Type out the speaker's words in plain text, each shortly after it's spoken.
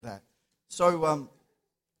So,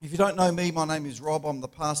 if you don't know me, my name is Rob. I'm the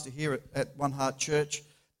pastor here at One Heart Church,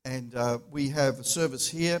 and we have a service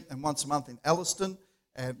here and once a month in Elliston,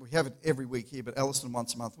 and we have it every week here, but Elliston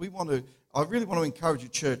once a month. I really want to encourage your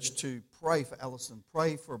church to pray for Elliston,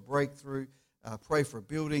 pray for a breakthrough, pray for a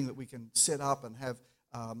building that we can set up and have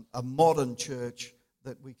a modern church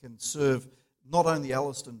that we can serve not only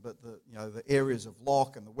Elliston, but the areas of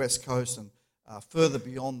Lock and the West Coast and further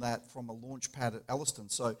beyond that from a launch pad at Elliston.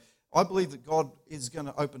 So I believe that God is going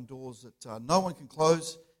to open doors that no one can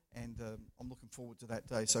close, and I'm looking forward to that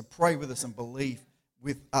day. So pray with us and believe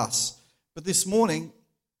with us. But this morning,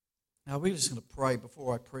 we're just going to pray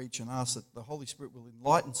before I preach and ask that the Holy Spirit will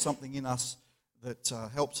enlighten something in us that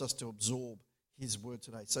helps us to absorb His word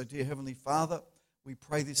today. So dear Heavenly Father, we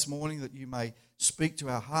pray this morning that you may speak to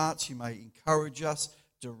our hearts, you may encourage us,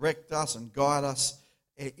 direct us and guide us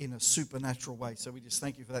in a supernatural way. So we just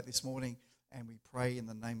thank you for that this morning. And we pray in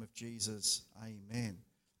the name of Jesus. Amen.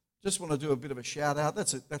 Just want to do a bit of a shout out.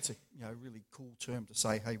 That's a really cool term to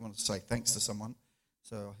say. Hey, you want to say thanks to someone.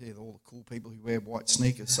 So I hear all the cool people who wear white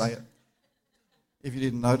sneakers say it. If you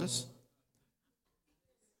didn't notice.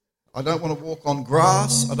 I don't want to walk on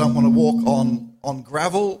grass. I don't want to walk on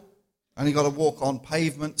gravel. I only got to walk on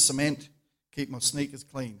pavement, cement, keep my sneakers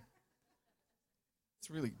clean.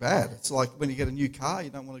 It's really bad. It's like when you get a new car, you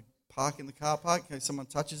don't want to park in the car park in case someone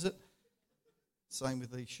touches it. Same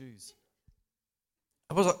with these shoes.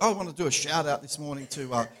 I want to do a shout out this morning to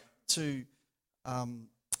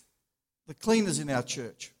the cleaners in our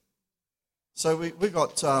church. So we've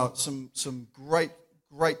got some great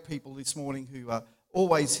people this morning who are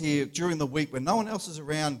always here during the week when no one else is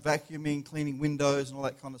around, vacuuming, cleaning windows and all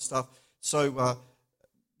that kind of stuff. So why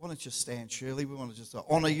don't you stand, Shirley? We want to just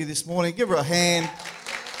honour you this morning. Give her a hand.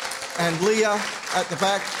 And Leah at the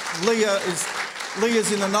back.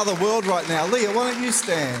 Leah's in another world right now. Leah, why don't you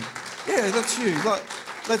stand? Yeah, that's you.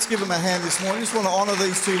 Let's give them a hand this morning. Just want to honour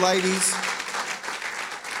these two ladies.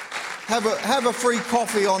 Have a free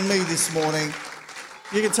coffee on me this morning.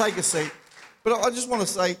 You can take a seat. But I just want to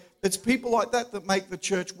say, it's people like that make the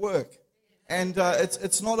church work. And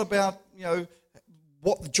it's not about,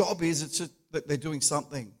 what the job is. It's just that they're doing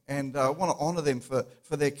something. And I want to honour them for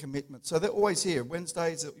their commitment. So they're always here.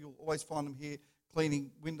 Wednesdays, you'll always find them here.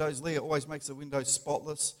 Cleaning windows. Leah always makes the windows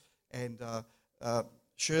spotless, and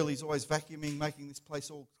Shirley's always vacuuming, making this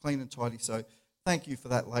place all clean and tidy. So thank you for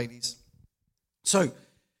that, ladies. So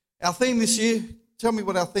our theme this year, tell me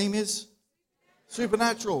what our theme is.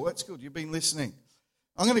 Supernatural. That's good. You've been listening.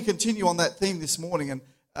 I'm going to continue on that theme this morning and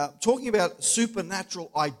talking about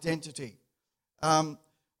supernatural identity. I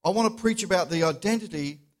want to preach about the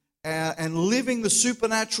identity and living the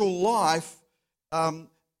supernatural life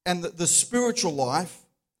and the spiritual life.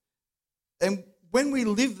 And when we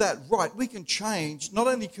live that right, we can change. Not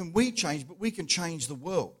only can we change, but we can change the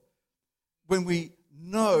world. When we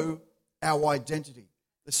know our identity,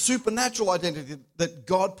 the supernatural identity that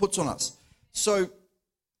God puts on us. So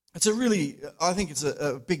I think it's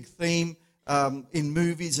a big theme in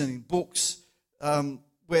movies and in books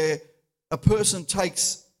where a person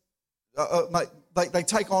takes, they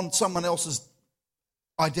take on someone else's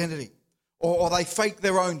identity. Or they fake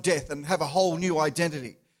their own death and have a whole new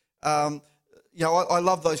identity. I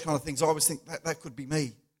love those kind of things. I always think that could be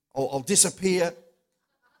me. I'll disappear.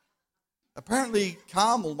 Apparently,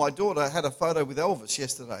 Carmel, my daughter, had a photo with Elvis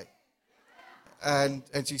yesterday. And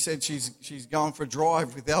she said she's going for a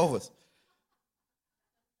drive with Elvis.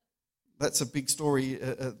 That's a big story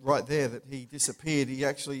right there, that he disappeared. He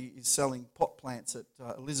actually is selling pot plants at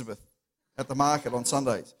Elizabeth at the market on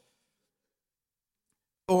Sundays.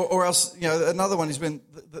 Or else, another one is when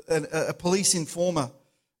a police informer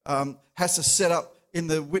has to set up in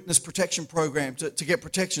the witness protection program to get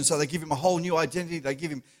protection. So they give him a whole new identity. They give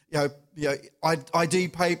him, ID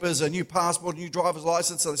papers, a new passport, a new driver's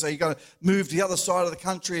license. So they say you're going to move to the other side of the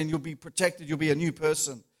country and you'll be protected. You'll be a new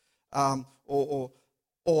person. Or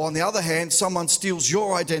on the other hand, someone steals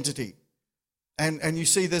your identity, and you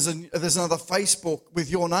see there's another Facebook with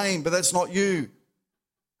your name, but that's not you.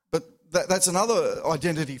 That's another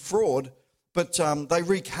identity fraud, but they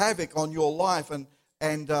wreak havoc on your life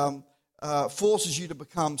and forces you to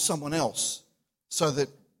become someone else, so that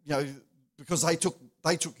because they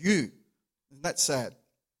took you, and that's sad.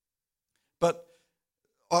 But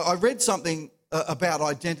I read something about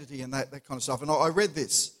identity and that kind of stuff, and I read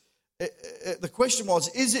this. The question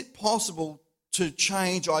was: is it possible to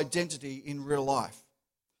change identity in real life?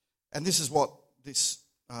 And this is what this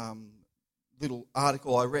little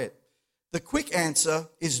article I read. The quick answer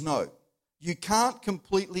is no. You can't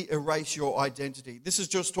completely erase your identity. This is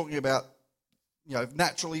just talking about,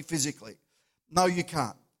 naturally, physically. No, you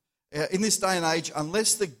can't. in this day and age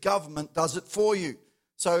unless the government does it for you.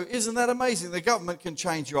 So isn't that amazing? The government can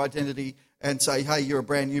change your identity and say, hey, you're a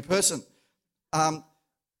brand new person.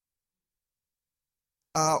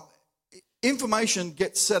 Information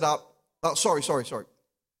gets set up. Sorry.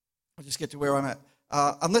 I'll just get to where I'm at.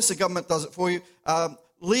 Unless the government does it for you,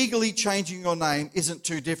 legally changing your name isn't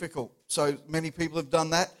too difficult. So many people have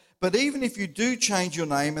done that. But even if you do change your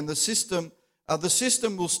name, and the system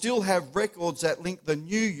will still have records that link the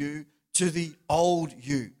new you to the old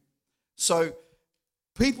you. So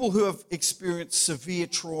people who have experienced severe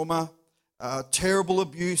trauma, terrible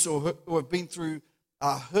abuse, or who have been through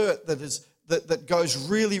hurt that goes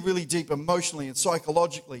really, really deep emotionally and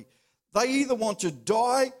psychologically, they either want to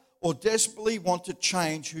die or desperately want to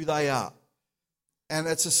change who they are. And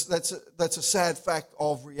that's a sad fact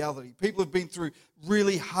of reality. People have been through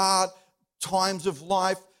really hard times of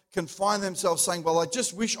life, can find themselves saying, well, I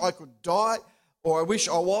just wish I could die, or I wish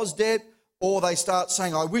I was dead, or they start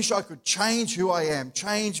saying, I wish I could change who I am,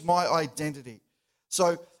 change my identity.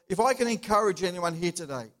 So if I can encourage anyone here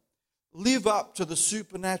today, live up to the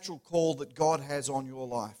supernatural call that God has on your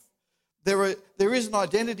life. There is an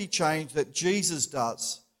identity change that Jesus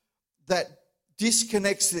does that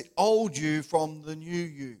disconnects the old you from the new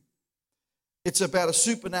you. It's about a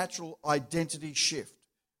supernatural identity shift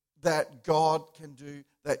that God can do,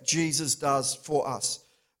 that Jesus does for us.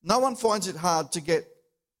 No one finds it hard to get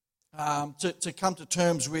to come to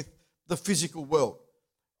terms with the physical world.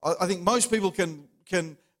 I think most people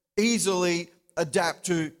can easily adapt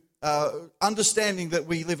to understanding that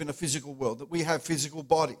we live in a physical world, that we have physical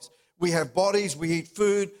bodies. We have bodies, we eat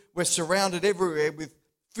food, we're surrounded everywhere with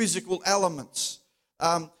physical elements.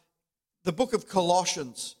 The book of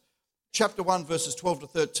Colossians, chapter 1, verses 12 to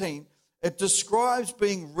 13, it describes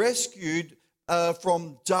being rescued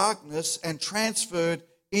from darkness and transferred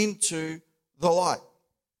into the light.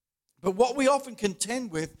 But what we often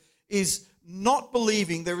contend with is not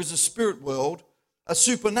believing there is a spirit world, a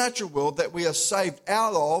supernatural world that we are saved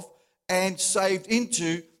out of and saved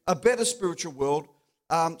into a better spiritual world,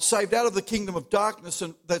 saved out of the kingdom of darkness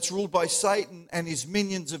that's ruled by Satan and his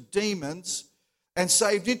minions of demons, and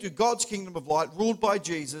saved into God's kingdom of light, ruled by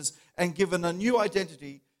Jesus, and given a new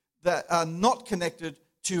identity that are not connected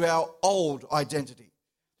to our old identity.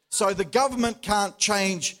 So the government can't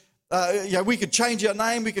change. We could change our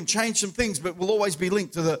name, we can change some things, but we'll always be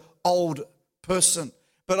linked to the old person.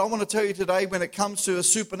 But I want to tell you today, when it comes to a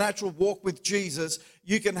supernatural walk with Jesus,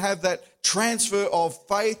 you can have that transfer of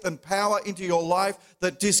faith and power into your life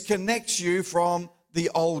that disconnects you from the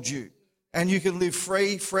old you. And you can live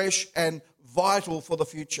free, fresh, and vital for the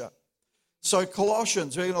future. So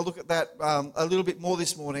Colossians, we're going to look at that a little bit more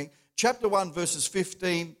this morning. Chapter 1, verses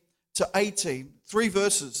 15 to 18, 3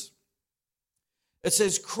 verses. It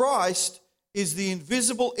says, Christ is the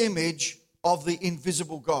invisible image of the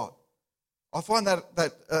invisible God. I find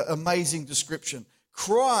that amazing description.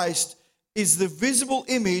 Christ is the visible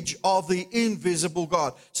image of the invisible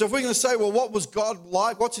God. So if we're going to say, well, what was God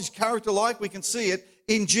like? What's his character like? We can see it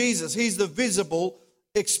in Jesus. He's the visible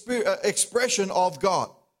expression of God.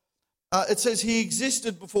 It says he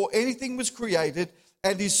existed before anything was created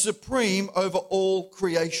and is supreme over all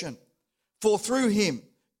creation. For through him,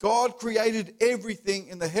 God created everything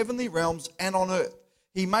in the heavenly realms and on earth.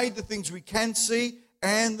 He made the things we can see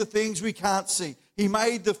and the things we can't see. He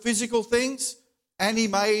made the physical things and he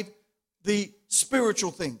made the spiritual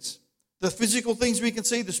things. The physical things we can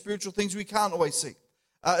see, the spiritual things we can't always see.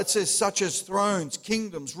 It says such as thrones,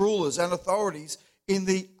 kingdoms, rulers and authorities in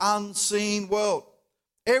the unseen world.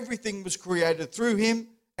 Everything was created through him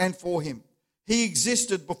and for him. He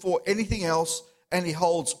existed before anything else and he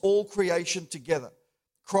holds all creation together.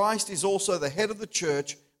 Christ is also the head of the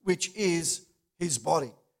church, which is his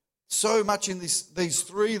body. So much in these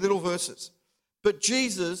 3 little verses. But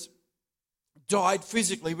Jesus died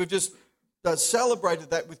physically. We've just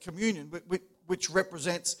celebrated that with communion, which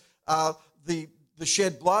represents the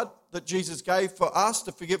shed blood that Jesus gave for us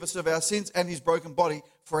to forgive us of our sins and his broken body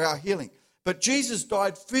for our healing. But Jesus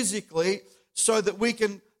died physically so that we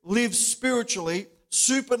can live spiritually,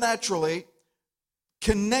 supernaturally,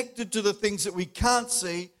 connected to the things that we can't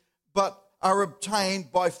see but are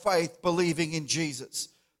obtained by faith, believing in Jesus.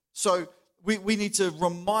 So we need to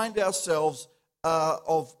remind ourselves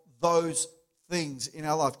of those things in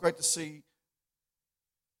our life. Great to see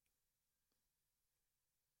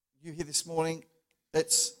you here this morning.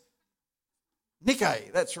 That's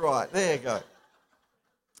Nikkei, that's right. There you go.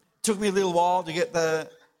 Took me a little while to get the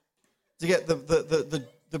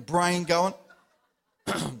brain going.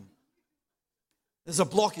 There's a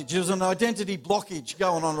blockage. There's an identity blockage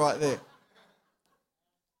going on right there.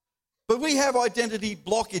 But we have identity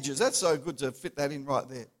blockages. That's so good to fit that in right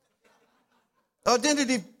there.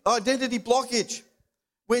 Identity blockage.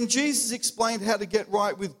 When Jesus explained how to get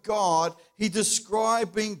right with God, he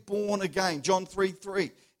described being born again. John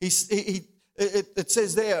 3:3. It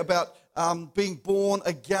says there about being born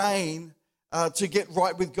again to get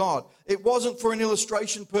right with God. It wasn't for an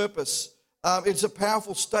illustration purpose. It's a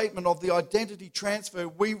powerful statement of the identity transfer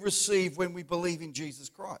we receive when we believe in Jesus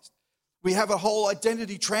Christ. We have a whole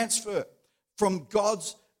identity transfer from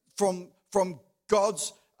God's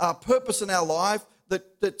purpose in our life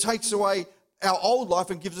that takes away our old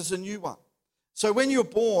life and gives us a new one. So when you're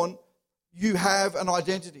born, you have an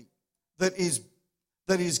identity that is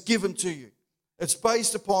given to you. It's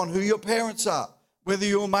based upon who your parents are, whether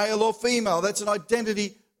you're male or female. That's an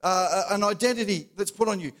identity that's put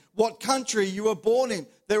on you. What country you were born in.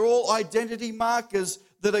 They're all identity markers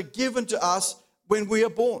that are given to us when we are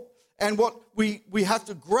born. And what we have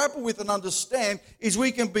to grapple with and understand is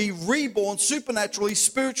we can be reborn supernaturally,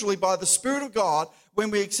 spiritually by the Spirit of God when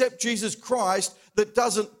we accept Jesus Christ, that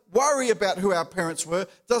doesn't worry about who our parents were,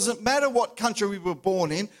 doesn't matter what country we were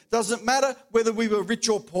born in, doesn't matter whether we were rich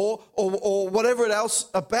or poor or whatever else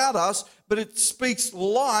about us, but it speaks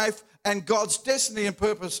life and God's destiny and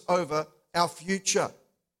purpose over our future.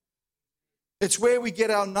 It's where we get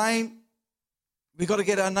our name. We've got to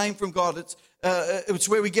get our name from God. It's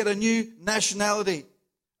where we get a new nationality,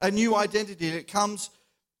 a new identity. It comes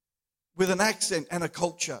with an accent and a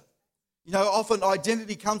culture. You know, often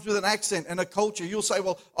identity comes with an accent and a culture. You'll say,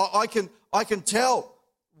 well, I can tell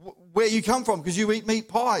where you come from because you eat meat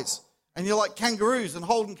pies and you're like kangaroos and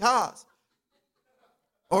holding cars.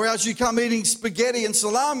 Or else you come eating spaghetti and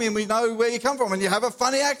salami and we know where you come from and you have a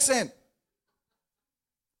funny accent.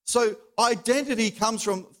 So identity comes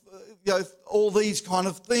from all these kind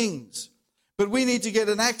of things. But we need to get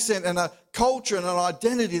an accent and a culture and an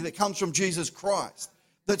identity that comes from Jesus Christ,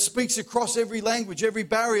 that speaks across every language, every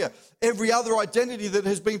barrier, every other identity that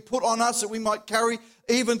has been put on us that we might carry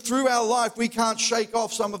even through our life. We can't shake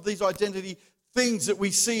off some of these identity things that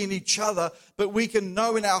we see in each other, but we can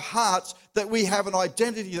know in our hearts that we have an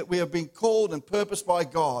identity that we have been called and purposed by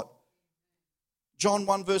God. John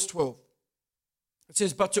 1 verse 12. It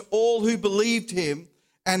says, but to all who believed him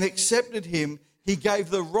and accepted him, he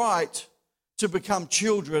gave the right to become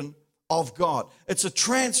children of God. It's a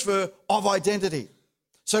transfer of identity.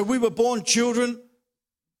 So we were born children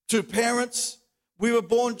to parents. We were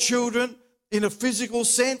born children in a physical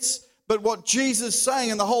sense. But what Jesus is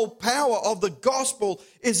saying and the whole power of the gospel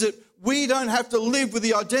is that we don't have to live with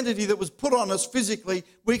the identity that was put on us physically.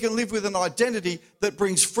 We can live with an identity that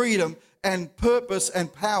brings freedom and purpose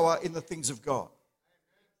and power in the things of God.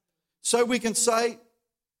 So we can say,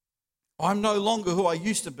 I'm no longer who I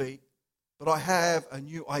used to be, but I have a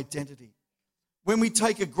new identity. When we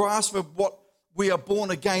take a grasp of what we are born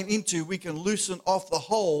again into, we can loosen off the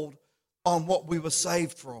hold on what we were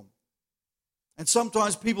saved from. And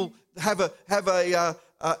sometimes people have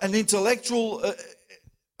an intellectual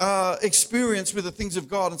experience with the things of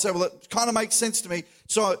God and say, well, it kind of makes sense to me.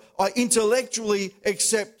 So I intellectually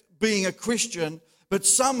accept being a Christian, but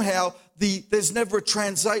somehow there's never a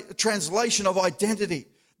translation of identity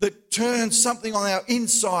that turns something on our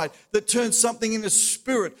inside, that turns something in the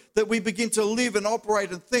spirit, that we begin to live and operate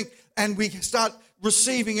and think, and we start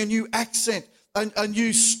receiving a new accent, a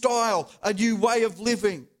new style, a new way of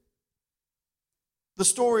living. The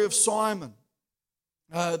story of Simon.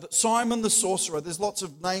 Simon the sorcerer. There's lots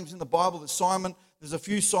of names in the Bible. There's a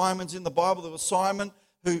few Simons in the Bible. There was Simon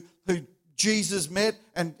who Jesus met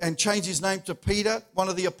and changed his name to Peter, one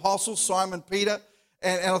of the apostles, Simon Peter.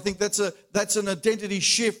 And I think that's an identity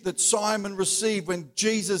shift that Simon received when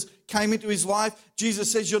Jesus came into his life.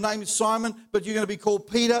 Jesus says, your name is Simon, but you're going to be called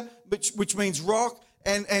Peter, which means rock.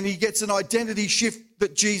 And he gets an identity shift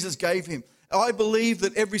that Jesus gave him. I believe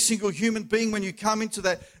that every single human being, when you come into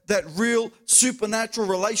that real supernatural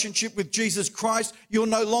relationship with Jesus Christ, you're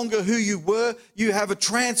no longer who you were. You have a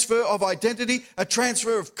transfer of identity, a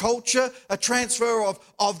transfer of culture, a transfer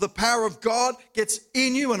of the power of God gets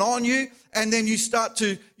in you and on you. And then you start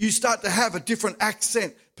to have a different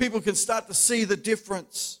accent. People can start to see the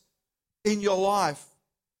difference in your life.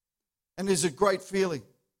 And there's a great feeling.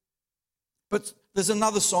 But there's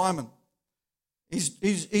another Simon.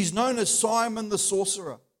 He's known as Simon the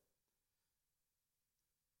sorcerer.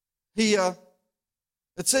 It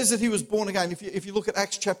says that he was born again. If you look at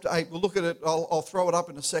Acts chapter 8, we'll look at it. I'll throw it up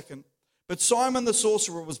in a second. But Simon the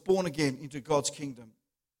sorcerer was born again into God's kingdom.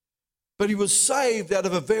 But he was saved out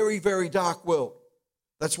of a very, very dark world.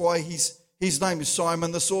 That's why his name is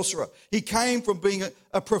Simon the sorcerer. He came from being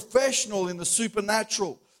a professional in the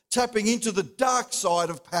supernatural, tapping into the dark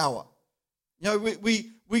side of power. You know,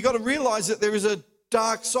 we got to realize that there is a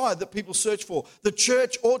dark side that people search for. The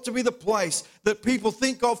church ought to be the place that people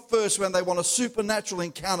think of first when they want a supernatural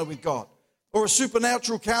encounter with God or a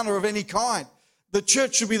supernatural encounter of any kind. The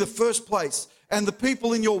church should be the first place. And the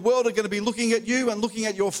people in your world are going to be looking at you and looking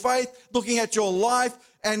at your faith, looking at your life,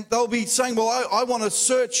 and they'll be saying, well, I want to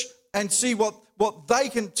search and see what they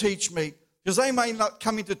can teach me, because they may not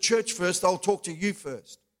come into church first, they'll talk to you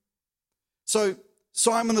first. So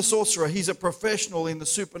Simon the sorcerer, he's a professional in the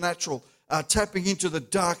supernatural, tapping into the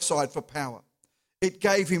dark side for power. It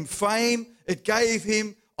gave him fame, it gave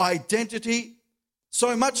him identity,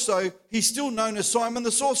 so much so he's still known as Simon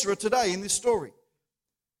the sorcerer today in this story.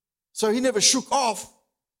 So he never shook off.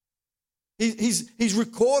 He's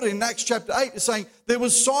recorded in Acts chapter 8 as saying there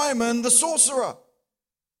was Simon the sorcerer.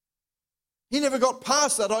 He never got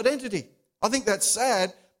past that identity. I think that's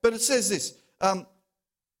sad, but it says this.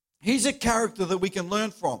 He's a character that we can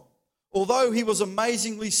learn from. Although he was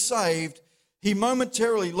amazingly saved, he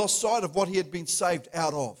momentarily lost sight of what he had been saved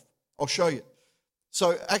out of. I'll show you.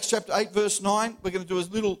 So Acts chapter 8 verse 9, we're going to do a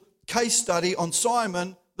little case study on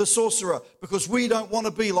Simon the sorcerer, because we don't want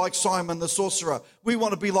to be like Simon the sorcerer. We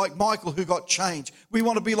want to be like Michael, who got changed. We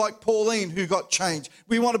want to be like Pauline, who got changed.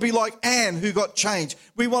 We want to be like Anne, who got changed.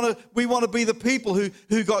 We want to be the people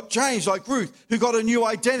who got changed, like Ruth, who got a new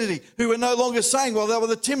identity, who were no longer saying, well, they were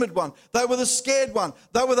the timid one, they were the scared one,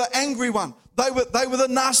 they were the angry one, they were the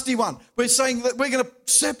nasty one. We're saying that we're going to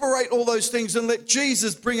separate all those things and let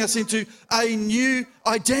Jesus bring us into a new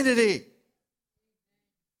identity.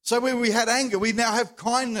 So when we had anger, we now have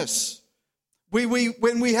kindness. When we were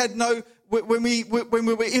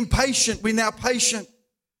impatient, we're now patient.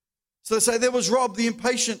 So they say there was Rob the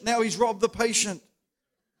impatient, now he's Rob the patient.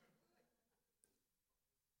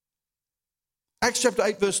 Acts chapter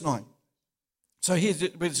 8 verse 9. So here's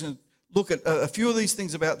we're just going to look at a few of these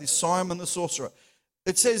things about this Simon the sorcerer.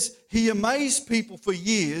 It says he amazed people for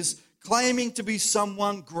years, claiming to be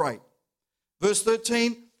someone great. Verse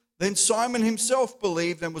 13. Then Simon himself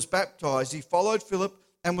believed and was baptized. He followed Philip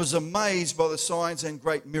and was amazed by the signs and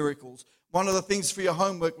great miracles. One of the things for your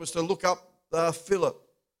homework was to look up Philip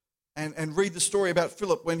and read the story about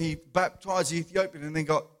Philip when he baptized the Ethiopian and then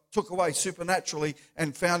got took away supernaturally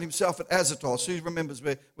and found himself at Azotus. Who remembers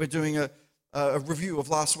we're doing a review of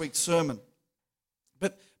last week's sermon.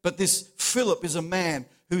 But this Philip is a man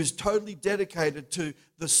who is totally dedicated to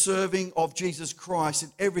the serving of Jesus Christ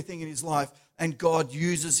in everything in his life. And God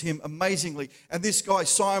uses him amazingly. And this guy,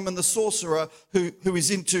 Simon the sorcerer, who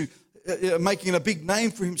is into making a big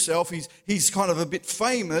name for himself, he's kind of a bit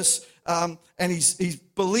famous, and he's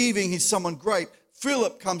believing he's someone great.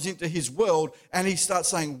 Philip comes into his world, and he starts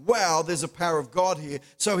saying, wow, there's a power of God here.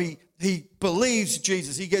 So he believes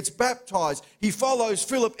Jesus. He gets baptized. He follows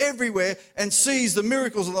Philip everywhere and sees the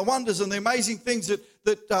miracles and the wonders and the amazing things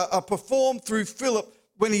that are performed through Philip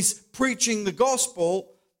when he's preaching the gospel.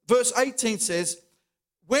 Verse 18 says,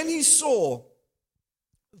 when he saw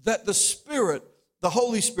that the Spirit, the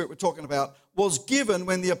Holy Spirit we're talking about, was given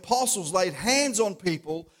when the apostles laid hands on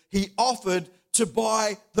people, he offered to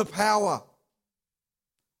buy the power.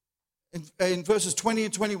 In verses 20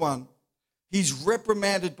 and 21, he's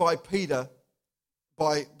reprimanded by Peter,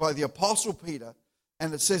 by the apostle Peter,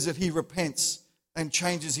 and it says that he repents and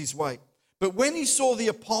changes his way. But when he saw the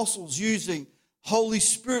apostles using Holy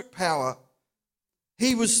Spirit power,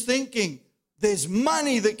 he was thinking, there's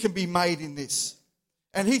money that can be made in this.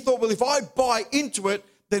 And he thought, well, if I buy into it,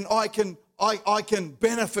 then I can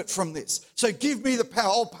benefit from this. So give me the power,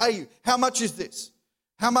 I'll pay you. How much is this?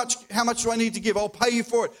 How much do I need to give? I'll pay you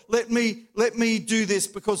for it. Let me do this,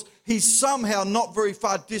 because he's somehow not very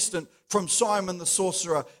far distant from Simon the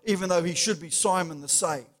sorcerer, even though he should be Simon the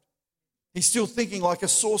saved. He's still thinking like a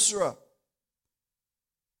sorcerer.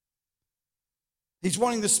 He's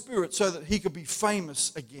wanting the Spirit so that he could be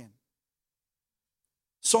famous again.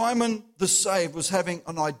 Simon the saved was having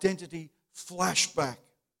an identity flashback,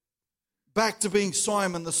 back to being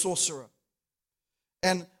Simon the sorcerer.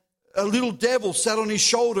 And a little devil sat on his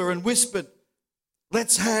shoulder and whispered,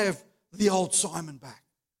 let's have the old Simon back.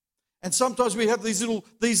 And sometimes we have these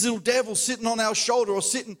little devils sitting on our shoulder or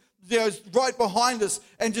sitting right behind us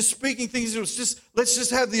and just speaking things. Let's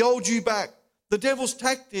just have the old you back. The devil's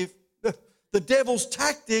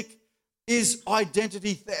tactic is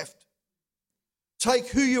identity theft. Take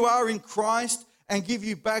who you are in Christ and give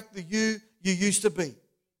you back the you used to be.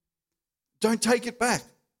 Don't take it back.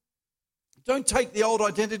 Don't take the old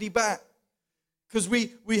identity back. Because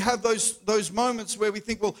we have those moments where we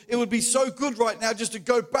think, well, it would be so good right now just to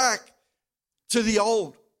go back to the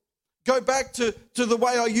old. Go back to the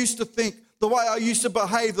way I used to think, the way I used to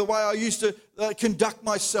behave, the way I used to conduct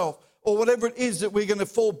myself. or whatever it is that we're going to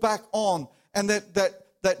fall back on, and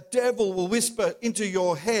that devil will whisper into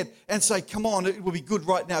your head and say, come on, it will be good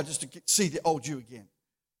right now just to see the old you again.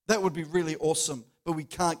 That would be really awesome, but we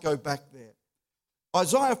can't go back there.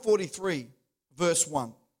 Isaiah 43, verse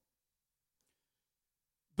 1.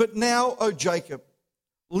 But now, O Jacob,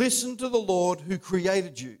 listen to the Lord who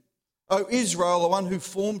created you. O Israel, the one who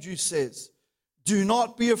formed you, says, do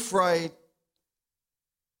not be afraid,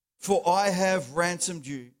 for I have ransomed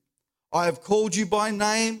you. I have called you by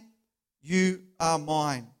name. You are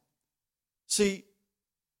mine. See,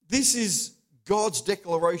 this is God's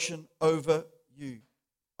declaration over you,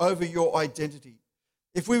 over your identity.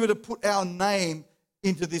 If we were to put our name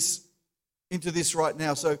into this right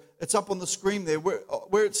now, so it's up on the screen there,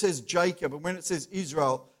 where it says Jacob and when it says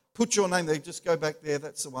Israel, put your name there. Just go back there,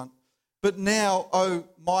 that's the one. But now, oh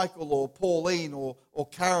Michael or Pauline or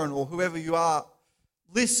Karen or whoever you are,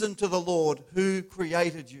 listen to the Lord who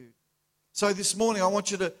created you. So this morning, I want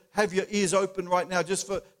you to have your ears open right now just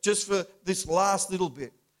for this last little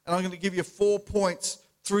bit. And I'm going to give you 4 points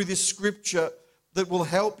through this scripture that will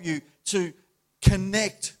help you to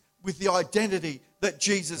connect with the identity that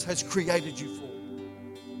Jesus has created you for.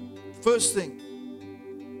 First thing,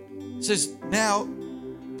 it says, now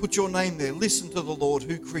put your name there. Listen to the Lord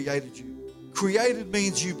who created you. Created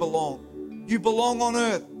means you belong. You belong on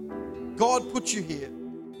earth. God put you here,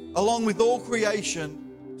 along with all creation,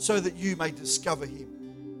 so that you may discover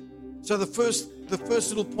him. So the first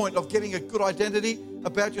little point of getting a good identity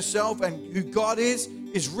about yourself and who God is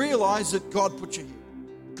realize that God put you here.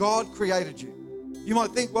 God created you. You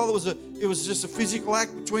might think, well, it was just a physical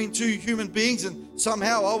act between two human beings and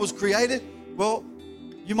somehow I was created. Well,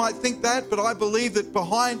 you might think that, but I believe that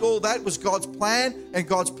behind all that was God's plan and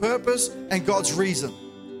God's purpose and God's reason.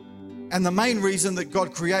 And the main reason that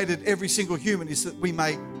God created every single human is that we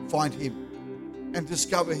may find him and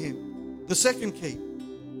discover him. The second key,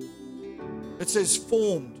 it says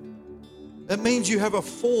formed. It means you have a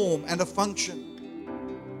form and a function,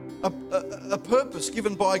 a purpose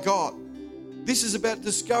given by God. This is about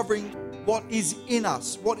discovering what is in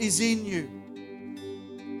us, what is in you,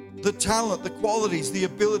 the talent, the qualities, the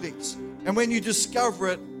abilities. And when you discover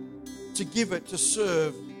it, to give it to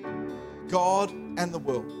serve God and the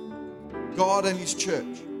world, God and his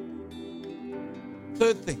church.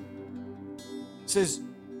 Third thing, it says,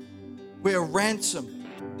 we're ransomed.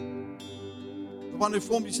 The one who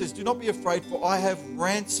formed you says, do not be afraid, for I have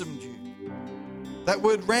ransomed you. That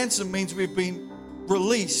word ransom means we've been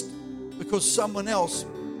released because someone else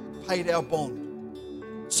paid our bond.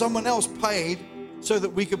 Someone else paid so that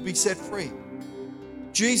we could be set free.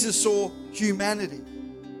 Jesus saw humanity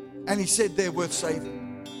and he said they're worth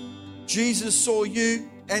saving. Jesus saw you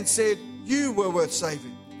and said you were worth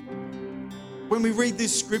saving. When we read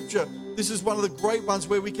this scripture, this is one of the great ones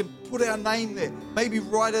where we can put our name there. Maybe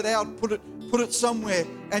write it out, put it somewhere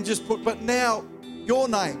and just put, but now your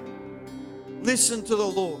name. Listen to the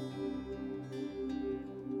Lord.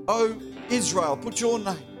 Oh, Israel, put your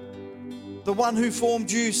name. The one who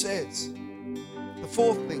formed you says. The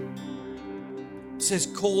fourth thing says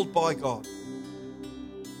called by God.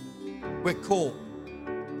 We're called.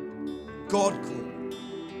 God called.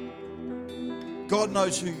 God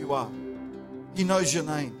knows who you are. He knows your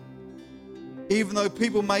name. Even though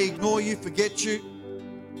people may ignore you, forget you,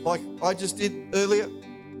 like I just did earlier,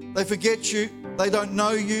 they forget you, they don't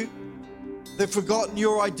know you, they've forgotten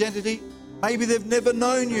your identity, maybe they've never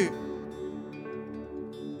known you.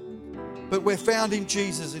 But we're found in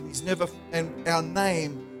Jesus and our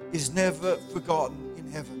name is never forgotten in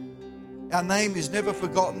heaven. Our name is never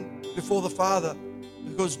forgotten before the Father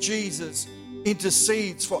because Jesus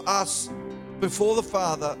intercedes for us before the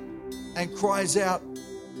Father and cries out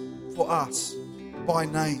for us by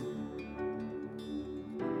name.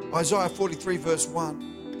 Isaiah 43 verse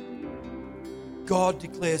 1. God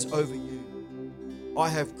declares over you, I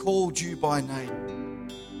have called you by name.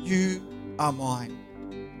 You are mine.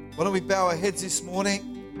 Why don't we bow our heads this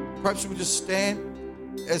morning? Perhaps we'll just stand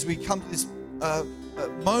as we come to this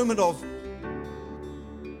moment of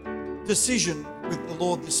decision with the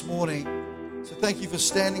Lord this morning. So thank you for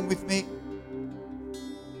standing with me.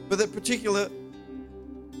 But that particular,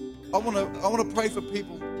 I want to pray for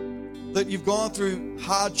people that you've gone through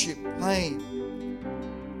hardship, pain,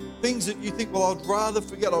 things that you think, well, I'd rather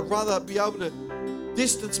forget. I'd rather be able to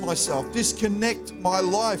distance myself, disconnect my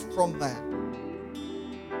life from that.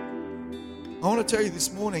 I want to tell you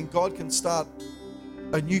this morning, God can start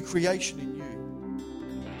a new creation in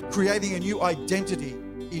you, creating a new identity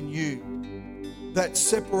in you that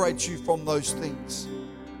separates you from those things.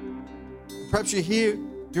 Perhaps you're here,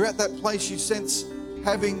 you're at that place you sense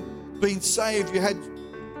having been saved, you had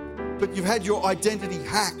but you've had your identity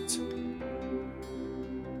hacked.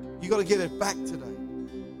 You got to get it back today.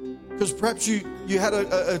 Because perhaps you had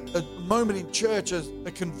a moment in church,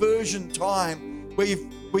 a conversion time where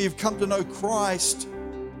you've come to know Christ,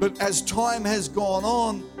 but as time has gone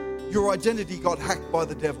on, your identity got hacked by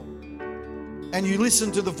the devil. And you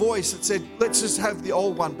listened to the voice that said, let's just have the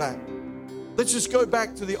old one back. Let's just go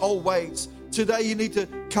back to the old ways. Today you need to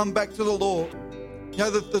come back to the Lord. You know,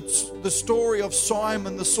 the story of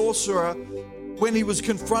Simon the sorcerer, when he was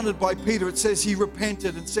confronted by Peter, it says he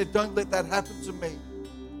repented and said, don't let that happen to me.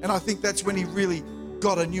 And I think that's when he really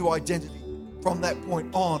got a new identity from that point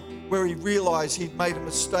on, where he realized he'd made a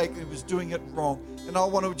mistake and he was doing it wrong. And I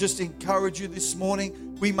want to just encourage you this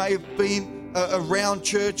morning. We may have been around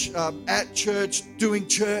church, at church, doing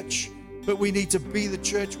church, but we need to be the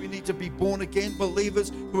church. We need to be born again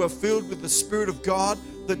believers who are filled with the Spirit of God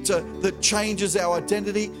that changes our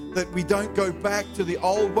identity, that we don't go back to the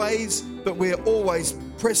old ways, but we're always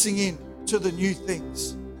pressing in to the new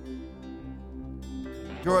things.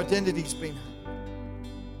 Your identity's been hacked.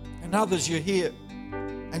 And others, you're here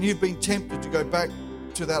and you've been tempted to go back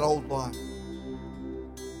to that old life.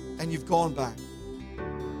 And you've gone back.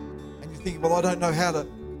 And you think, well, I don't know how to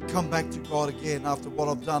come back to God again after what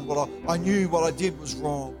I've done. I knew what I did was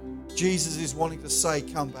wrong. Jesus is wanting to say,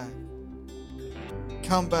 come back.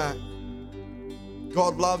 Come back.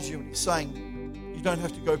 God loves you and He's saying, you don't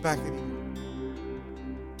have to go back anymore.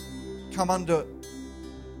 Come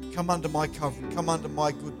under my covering. Come under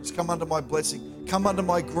my goodness. Come under my blessing. Come under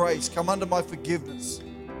my grace. Come under my forgiveness.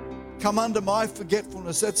 Come under my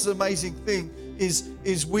forgetfulness. That's the amazing thing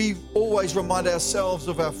is we always remind ourselves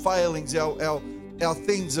of our failings, our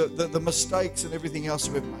things, the mistakes and everything else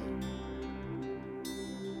we've made.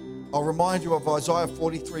 I'll remind you of Isaiah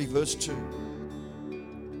 43 verse 2.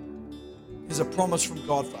 There's a promise from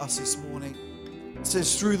God for us this morning. It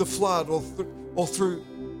says, through the flood or through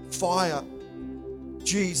fire,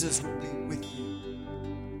 Jesus will be with you.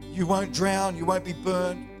 You won't drown, you won't be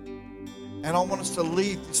burned. And I want us to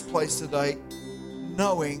leave this place today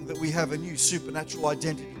knowing that we have a new supernatural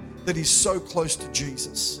identity that is so close to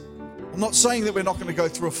Jesus. I'm not saying that we're not going to go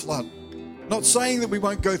through a flood. I'm not saying that we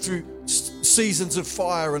won't go through seasons of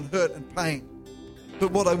fire and hurt and pain.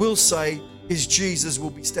 But what I will say is Jesus will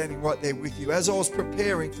be standing right there with you. As I was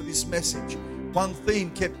preparing for this message, one theme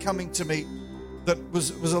kept coming to me that was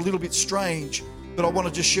a little bit strange, but I want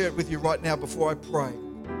to just share it with you right now before I pray.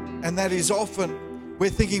 And that is, often we're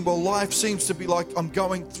thinking, well, life seems to be like I'm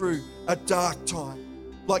going through a dark time,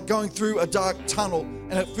 like going through a dark tunnel,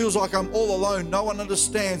 and it feels like I'm all alone. No one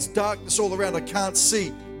understands, darkness all around. I can't see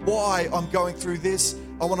why I'm going through this.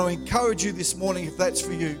 I want to encourage you this morning, if that's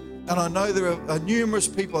for you. And I know there are numerous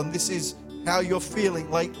people, and this is how you're feeling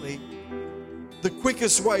lately. The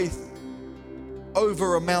quickest way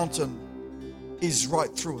over a mountain is right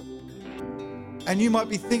through it. And you might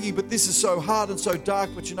be thinking, but this is so hard and so dark.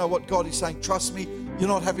 But you know what? God is saying, trust me, you're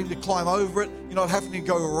not having to climb over it. You're not having to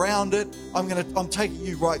go around it. I'm taking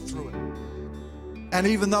you right through it. And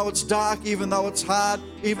even though it's dark, even though it's hard,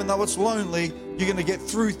 even though it's lonely, you're going to get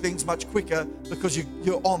through things much quicker because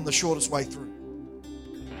you're on the shortest way through.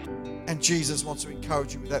 And Jesus wants to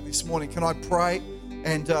encourage you with that this morning. Can I pray?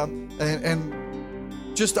 And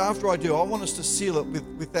just after I do, I want us to seal it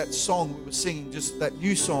with that song we were singing, just that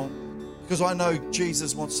new song, because I know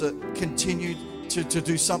Jesus wants to continue to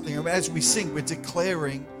do something. And as we sing, we're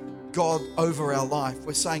declaring God over our life.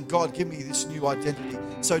 We're saying, God, give me this new identity.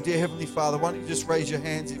 So, dear Heavenly Father, why don't you just raise your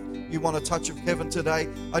hands if you want a touch of heaven today.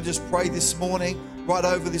 I just pray this morning right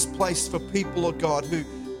over this place for people, oh God, who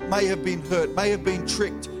may have been hurt, may have been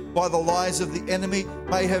tricked by the lies of the enemy,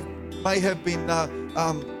 may have been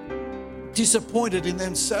disappointed in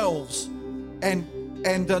themselves and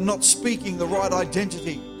not speaking the right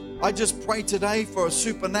identity. I just pray today for a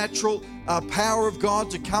supernatural power of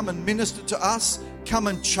God to come and minister to us, come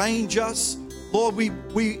and change us. Lord, we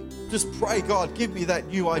just pray, God, give me that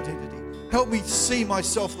new identity. Help me see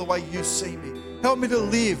myself the way you see me. Help me to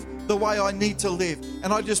live the way I need to live.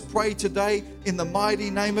 And I just pray today in the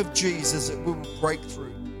mighty name of Jesus that we will break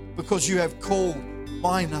through, because you have called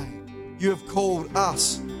my name. You have called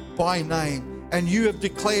us by name, and you have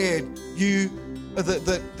declared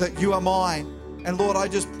that you are mine. And Lord, I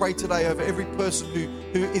just pray today over every person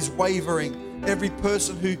who is wavering, every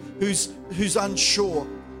person who's unsure.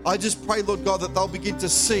 I just pray, Lord God, that they'll begin to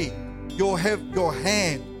see your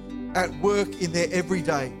hand at work in their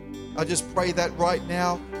everyday. I just pray that right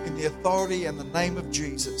now in the authority and the name of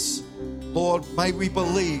Jesus. Lord, may we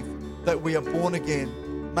believe that we are born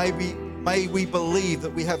again. May we believe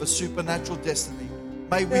that we have a supernatural destiny.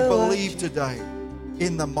 May we believe today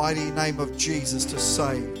in the mighty name of Jesus to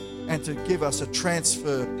save and to give us a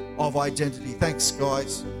transfer of identity. Thanks,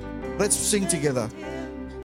 guys. Let's sing together.